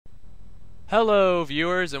Hello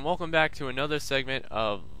viewers, and welcome back to another segment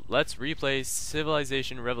of Let's Replay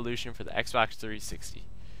Civilization Revolution for the Xbox 360.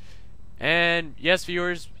 And yes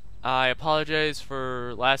viewers, I apologize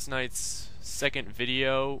for last night's second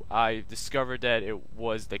video. I discovered that it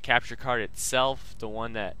was the capture card itself, the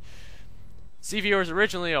one that... See viewers,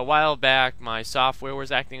 originally a while back my software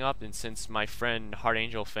was acting up, and since my friend Hard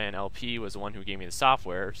Angel Fan LP was the one who gave me the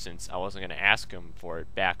software, since I wasn't going to ask him for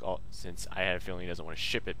it back, since I had a feeling he doesn't want to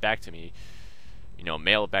ship it back to me,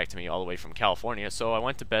 mail it back to me all the way from California. So I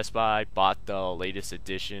went to Best Buy, bought the latest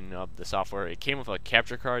edition of the software. It came with a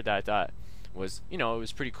capture card that I thought was, it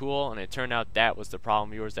was pretty cool, and it turned out that was the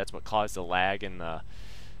problem, viewers. That's what caused the lag and the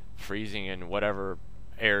freezing and whatever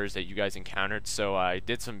errors that you guys encountered. So I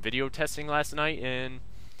did some video testing last night, and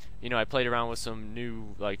I played around with some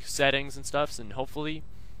new settings and stuff, and hopefully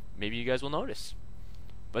maybe you guys will notice.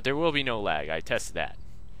 But there will be no lag. I tested that,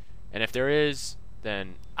 and if there is,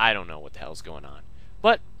 then I don't know what the hell's going on.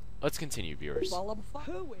 But let's continue, viewers.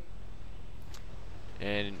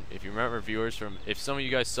 And if you remember, viewers, if some of you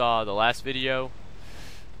guys saw the last video,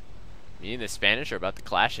 me and the Spanish are about to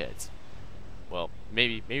clash heads. Well,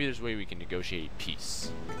 maybe there's a way we can negotiate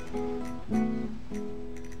peace.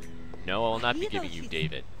 No, I will not be giving you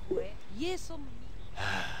David. And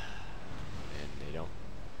they don't...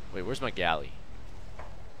 Wait, where's my galley?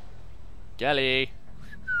 Galley!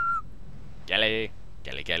 Galley!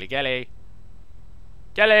 Galley, galley, galley!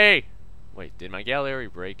 Galley! Wait, did my galley already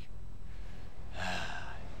break?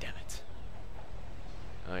 Damn it.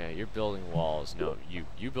 Oh yeah, you're building walls. No, you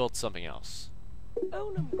built something else.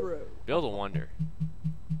 Build a wonder.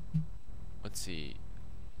 Let's see.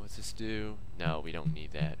 What's this do? No, we don't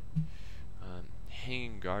need that.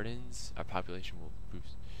 Hanging gardens. Our population will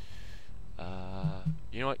boost.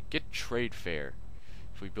 You know what? Get trade fair.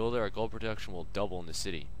 If we build it, our gold production will double in the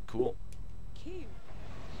city. Cool.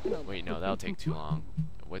 Wait, no, that'll take too long.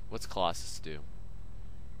 What's Colossus do?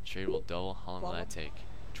 Trade will double. How long will that take?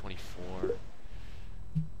 24.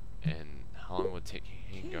 And how long will it take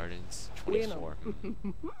Hanging Gardens? 24.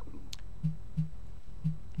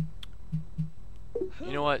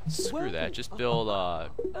 You know what? Screw that. Just build,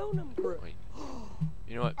 wait.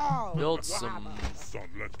 You know what? Build some...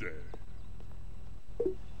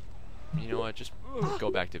 You know what? Just go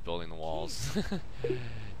back to building the walls.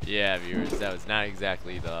 Yeah, viewers, that was not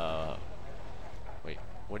exactly the... Wait,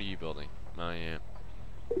 what are you building? Oh, yeah.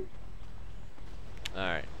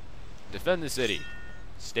 Alright. Defend the city.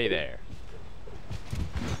 Stay there.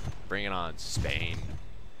 Bring it on, Spain.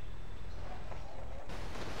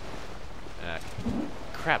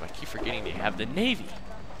 Crap, I keep forgetting they have the Navy.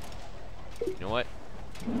 You know what?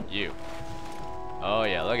 You. Oh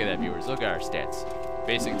yeah, look at that, viewers. Look at our stats.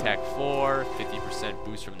 Basic attack 4, 50%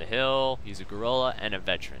 boost from the hill. He's a gorilla and a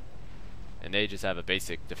veteran. And they just have a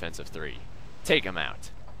basic defense of 3. Take him out.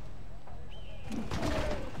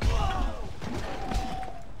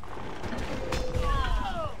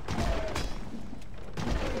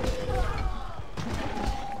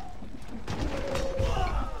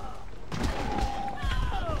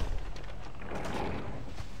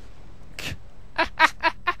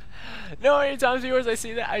 No, many times, viewers, I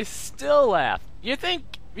see that, I still laugh. You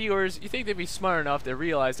think, viewers, they'd be smart enough to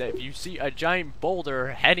realize that if you see a giant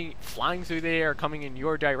boulder flying through the air, coming in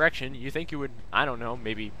your direction, you think you would, I don't know,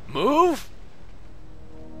 maybe move?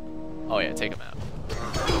 Oh yeah, take him out.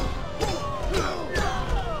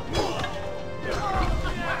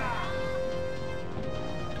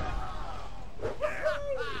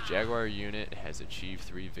 The Jaguar unit has achieved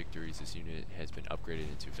 3 victories. This unit has been upgraded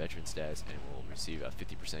into veteran status and will receive a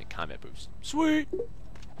 50% combat boost. Sweet!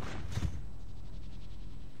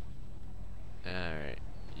 Alright,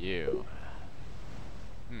 you.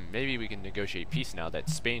 Maybe we can negotiate peace now that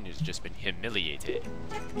Spain has just been humiliated.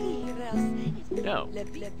 No,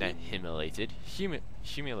 not humiliated.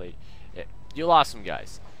 Humiliate. Yeah, you lost some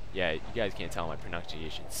guys. Yeah, you guys can't tell my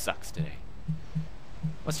pronunciation sucks today.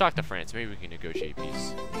 Let's talk to France. Maybe we can negotiate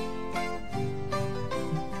peace.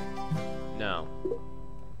 No.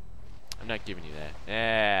 I'm not giving you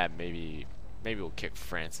that. Maybe we'll kick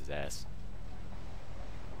France's ass.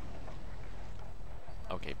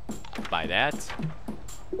 Okay, buy that.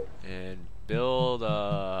 And build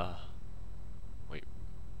a... Wait.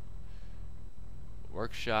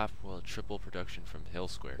 Workshop will triple production from hill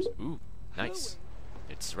squares. Ooh, nice.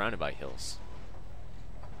 It's surrounded by hills.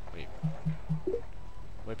 Wait.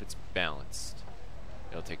 What if it's balanced?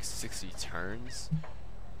 It'll take 60 turns.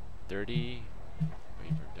 30.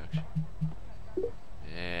 Wait, production.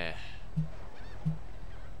 Yeah.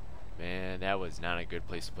 Man, that was not a good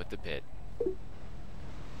place to put the pit.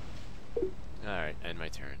 Alright, end my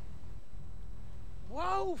turn.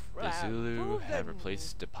 The Zulu have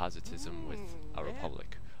replaced despotism with a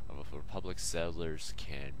republic. A republic settlers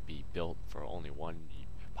can be built for only one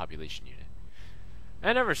population unit.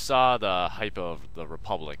 I never saw the hype of the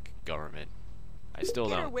republic government. I still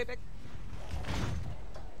don't.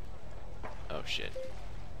 Oh shit.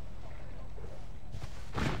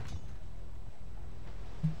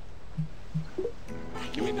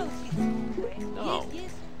 Give me no.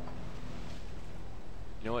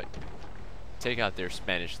 You know what? Take out their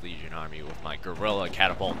Spanish Legion army with my guerrilla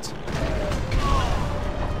catapult.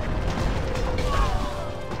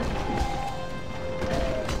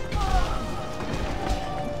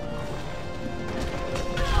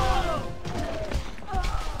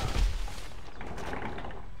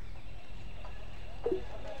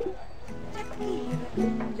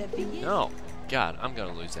 No. God, I'm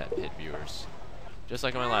gonna lose that pit, viewers. Just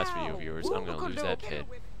like in my last video, viewers, I'm gonna lose that pit.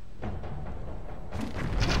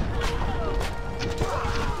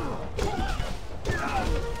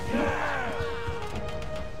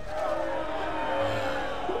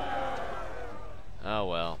 Oh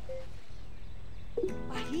well.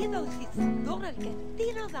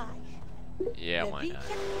 Yeah, why not?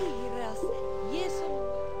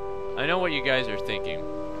 I know what you guys are thinking.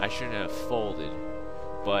 I shouldn't have folded.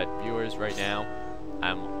 But viewers, right now,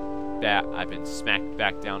 I've been smacked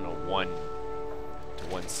back down to one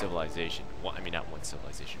civilization. I mean, not one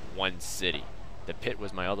civilization, one city. The pit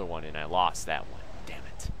was my other one, and I lost that one. Damn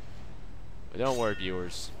it. But don't worry,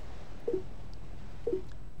 viewers.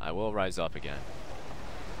 I will rise up again.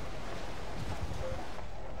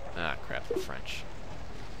 Ah, crap, the French.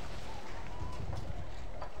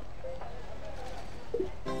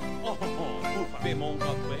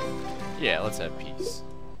 Yeah, let's have peace.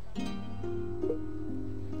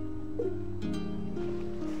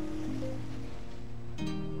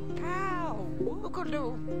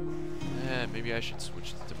 Maybe I should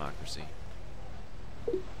switch to democracy.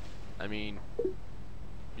 I mean,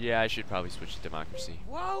 yeah, I should probably switch to democracy.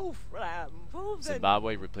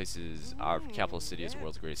 Zimbabwe replaces our capital city as the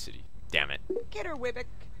world's greatest city. Damn it.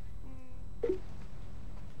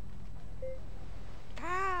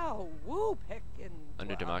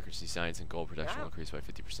 Under democracy, science and gold production will increase by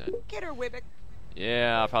 50%.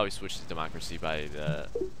 Yeah, I'll probably switch to democracy by the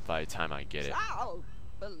time I get it.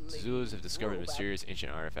 The Zulus have discovered a mysterious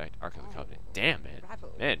ancient artifact, Ark of the Covenant. Damn, man.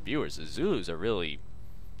 Man, viewers, the Zulus are really...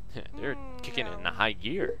 they're kicking it in a high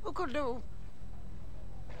gear.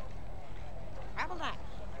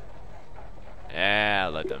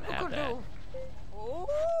 Yeah, let them have that.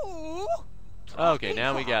 Okay,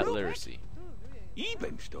 now we got literacy.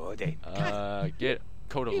 Get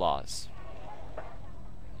code of laws.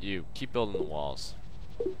 You, keep building the walls.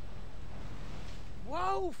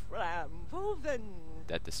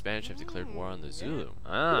 That the Spanish have declared war on the Zulu.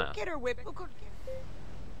 Ah.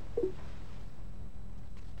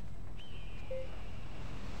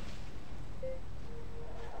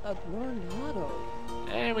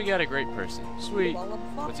 And we got a great person. Sweet.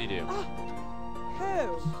 What's he do?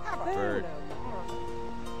 Bird.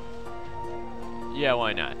 Yeah,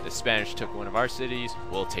 why not? The Spanish took one of our cities,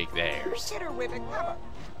 we'll take theirs.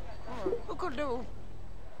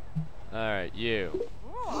 Alright, you.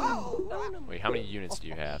 Wait, how many units do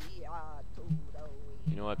you have?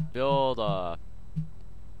 You know what? Build a...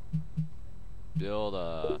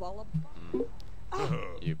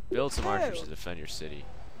 You build some archers to defend your city.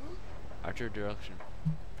 Archer direction.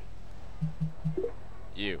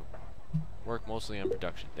 You. Work mostly on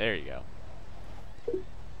production. There you go.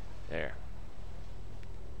 There.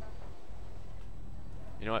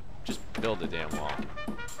 You know what? Just build the damn wall.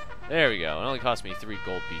 There we go. It only cost me 3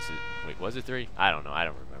 gold pieces. Wait, was it 3? I don't know. I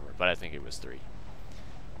don't remember. But I think it was 3.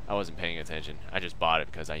 I wasn't paying attention. I just bought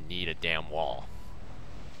it because I need a damn wall.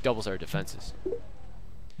 Doubles our defenses.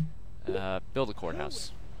 Build a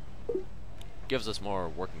courthouse. Gives us more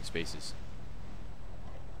working spaces.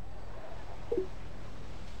 You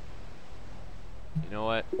know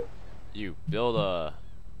what? You build a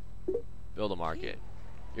market.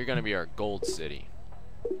 You're gonna be our gold city.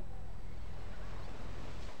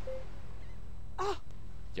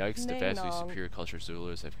 Yikes, the vastly superior culture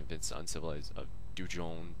Zulus have convinced the uncivilized of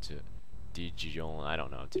Dijon, I don't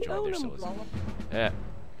know, to join their civilization. Yeah.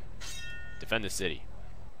 Defend the city.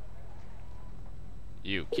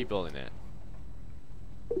 You, keep building that.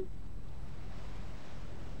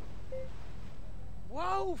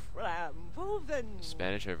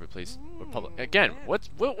 Spanish have replaced Republic. Again, what's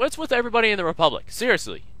with everybody in the Republic?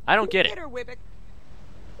 Seriously, I don't get it.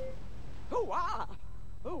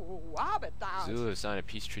 Zulu have signed a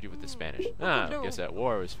peace treaty with the Spanish. I guess that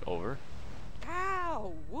war was over.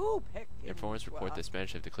 Informants report that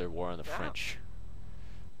Spanish have declared war on the French.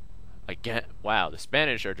 Again, wow, the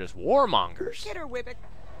Spanish are just warmongers. Get her, Whippet.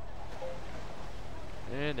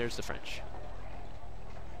 And there's the French.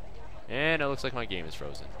 And it looks like my game is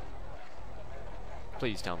frozen.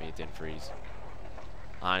 Please tell me it didn't freeze.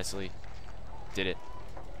 Honestly, did it?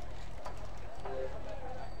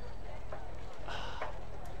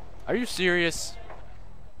 Are you serious?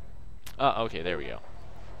 Okay, there we go.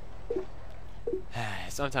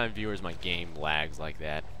 Sometimes, viewers, my game lags like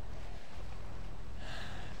that.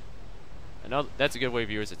 Another, that's a good way,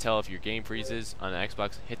 viewers, to tell if your game freezes on the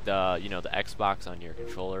Xbox. Hit the, the Xbox on your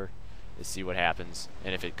controller to see what happens.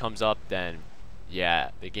 And if it comes up, then yeah,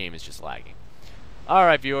 the game is just lagging.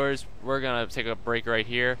 Alright, viewers, we're gonna take a break right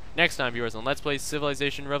here. Next time, viewers, on Let's Play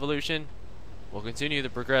Civilization Revolution, we'll continue to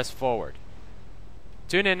progress forward.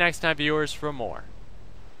 Tune in next time, viewers, for more.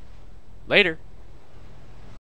 Later.